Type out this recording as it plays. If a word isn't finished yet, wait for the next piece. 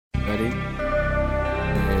already.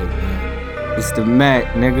 Yeah. It's the Mac,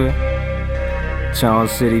 nigga. Charm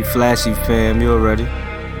City, Flashy fam, you already.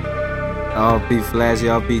 RP Flashy,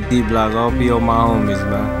 RP D-Block, RP all my homies,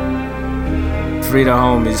 man. Free the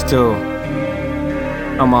homies, too.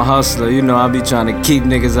 I'm a hustler, you know I be trying to keep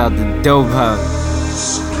niggas out the dope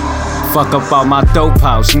house. Fuck up out my dope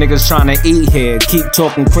house, niggas tryna eat here. Keep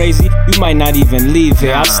talking crazy, you might not even leave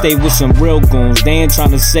here. I stay with some real goons, they ain't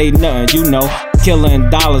tryna say nothing, you know. Killer in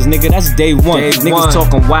dollars, nigga, that's day one. Niggas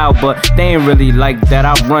talking wild, but they ain't really like that.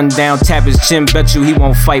 I run down, tap his chin, bet you he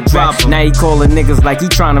won't fight back. Now he calling niggas like he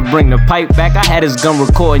tryna bring the pipe back. I had his gun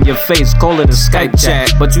recording your face, call it a Skype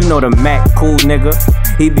chat. But you know the Mac, cool nigga.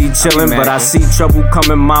 He be chillin', but I see trouble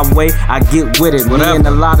coming my way, I get with it. Me and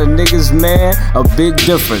a lot of niggas, man, a big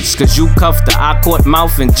difference. Cause you cuffed the I caught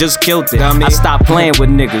mouth and just killed it. I stopped playing with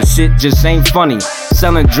niggas, shit just ain't funny.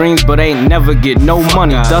 Selling dreams, but ain't never get no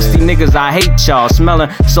money. Dusty niggas, I hate y'all,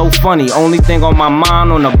 smelling so funny. Only thing on my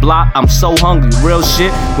mind on the block, I'm so hungry. Real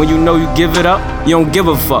shit, when you know you give it up, you don't give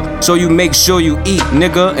a fuck. So you make sure you eat,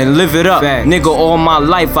 nigga, and live it up. Nigga, all my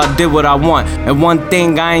life I did what I want, and one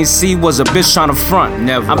thing I ain't see was a bitch tryna front.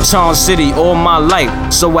 Never. I'm Charm City all my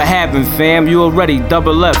life, so what happened, fam? You already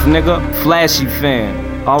double F, nigga. Flashy fan.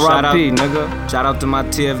 R.I.P. nigga. Shout out to my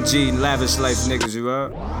TFG, lavish life niggas, you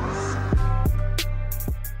heard?